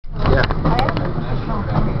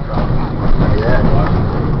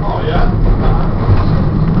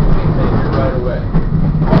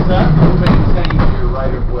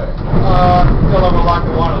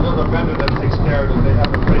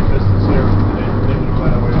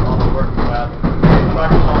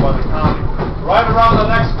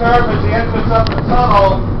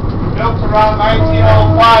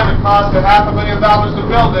cost you $500,000 to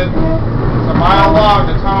build it. It's a mile long.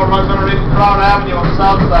 The tunnel runs underneath Crown Avenue on the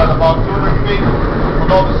south side, about 200 feet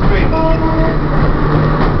below the street.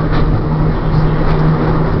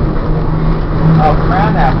 Oh,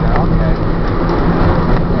 Crown Avenue, okay.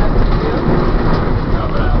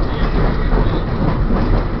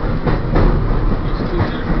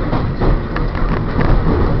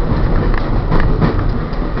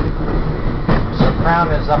 Crown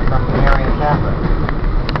is up from Marion Catholic.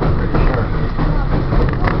 I'm pretty sure.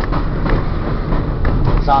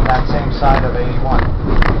 It's on that same side of 81.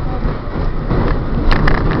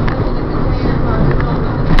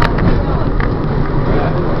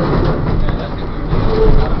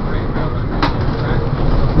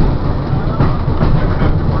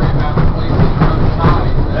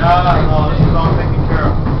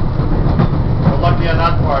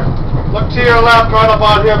 To your left, right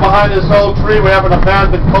about here behind this old tree, we have an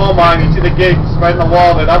abandoned coal mine. You see the gates right in the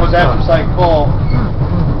wall there. That was anthracite coal.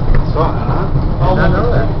 So, huh? Oh, I know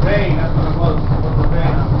that. Vein, that's what it was. The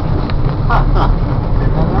vein.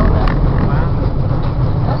 Didn't know that.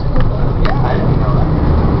 That's cool. Yeah, I didn't know that.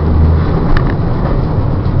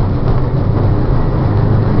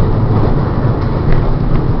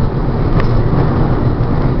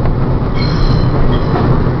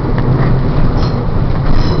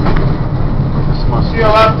 To your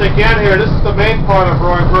left again here, this is the main part of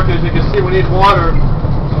Roaring Brook. As you can see, we need water.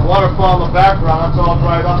 There's a waterfall in the background. That's all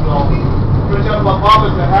dried up though. The bridge up above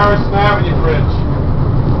is the Harrison Avenue Bridge.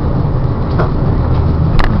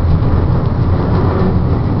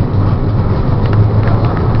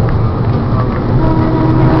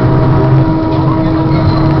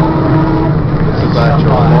 This is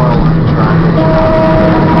actual Laurel Line triangle.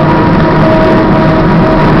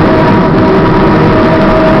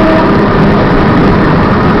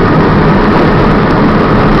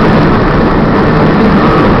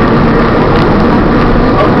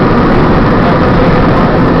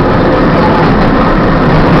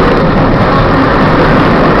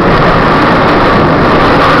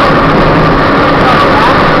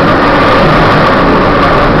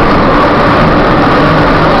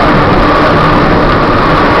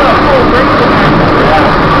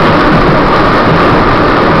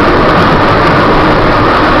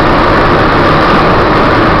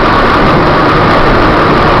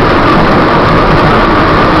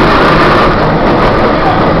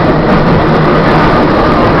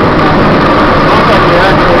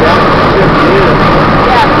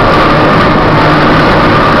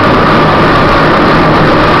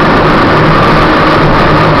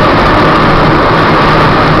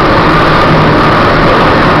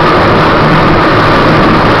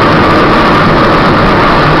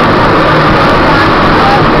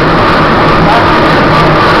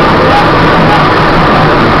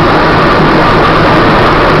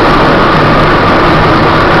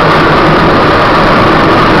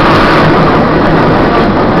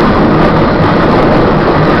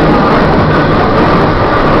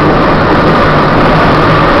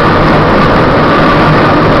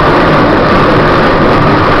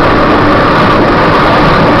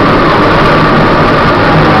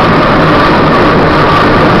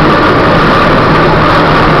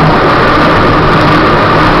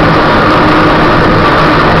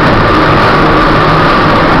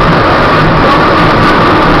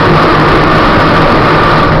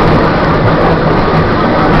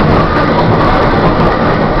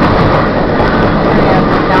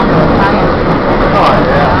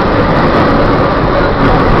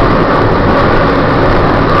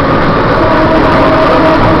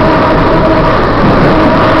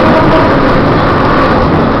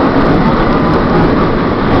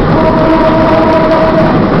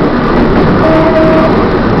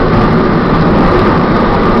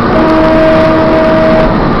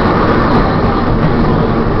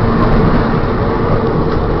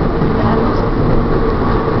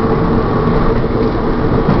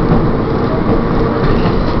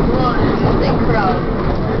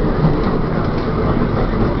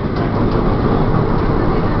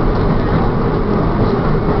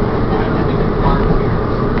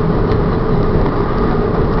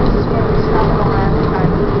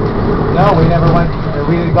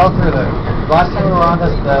 go through the, last time we were on this,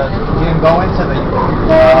 we didn't go into the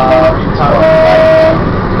tunnel.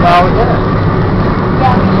 No, we didn't.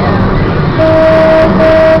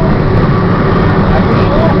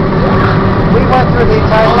 We went through the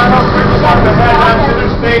entire tunnel. That's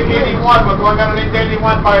Interstate 81. We're going underneath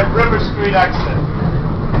 81 by River Street exit.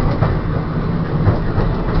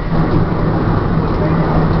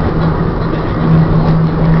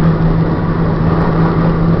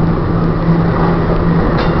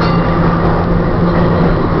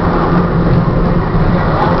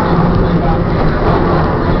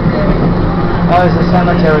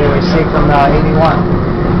 cemetery we see from 81.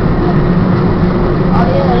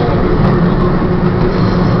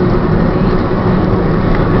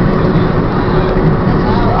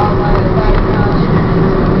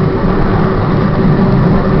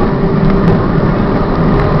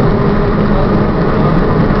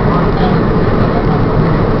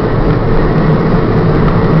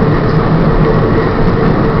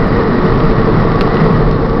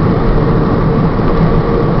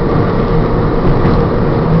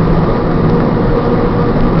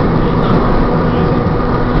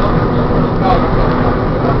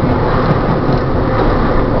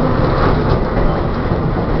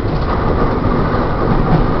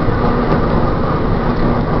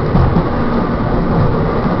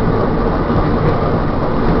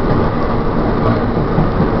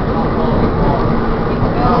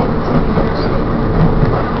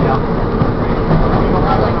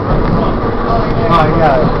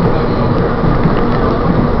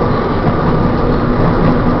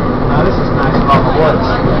 Now this is nice from the woods.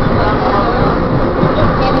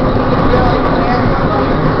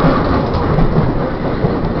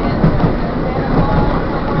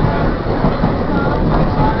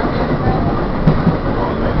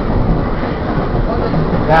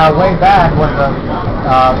 Now way back when the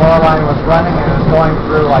Laurel Line was running and it was going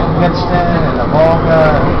through like Pittston and the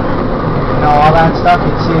Volga, and all that stuff,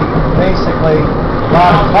 you'd see basically a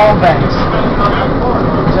lot of coal banks,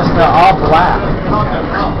 just all black.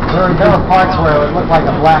 There were parts where it would look like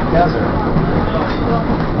a black desert.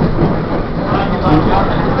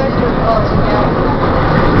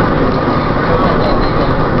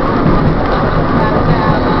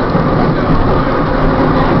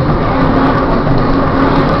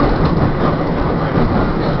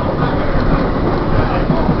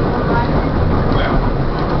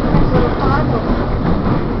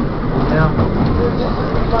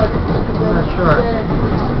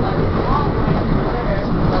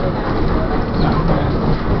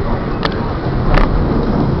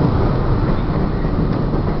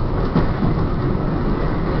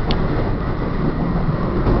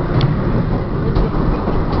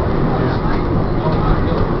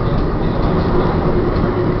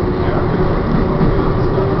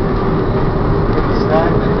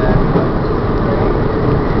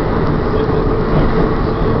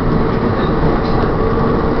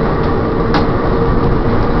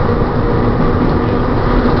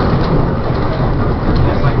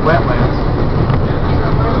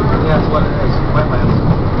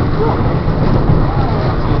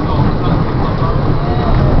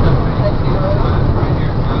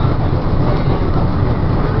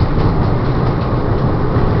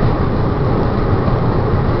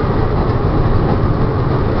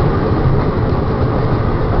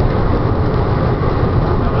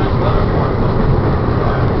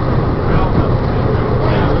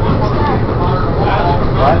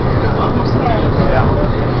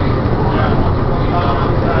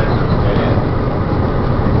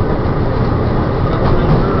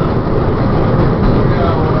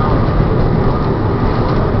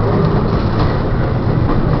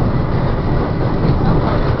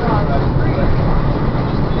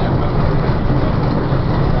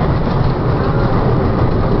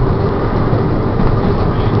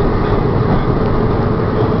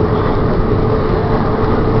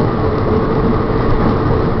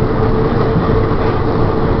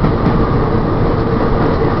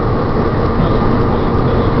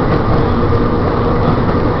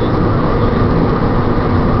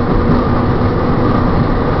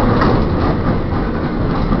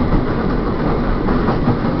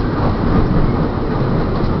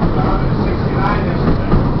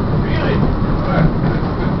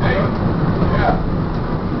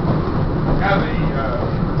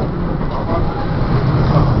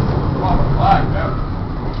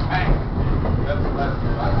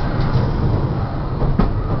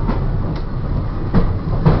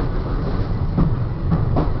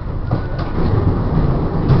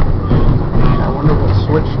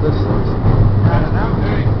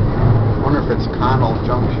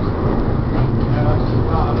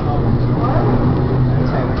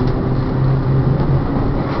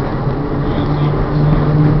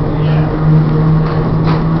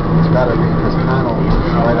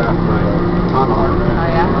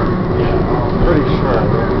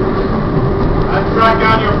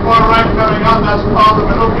 That's called the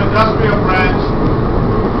Paducah Industrial Branch.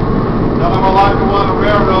 Now they're allowed to go on a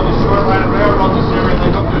railroad, the short line of railroad this area. They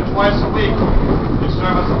come there twice a week. They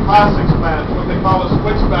serve as a plastics plant. It's what they call a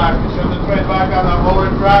switchback. They shove the train back on that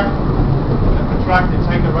rolling track. And the track, they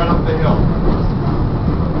take it right up the hill.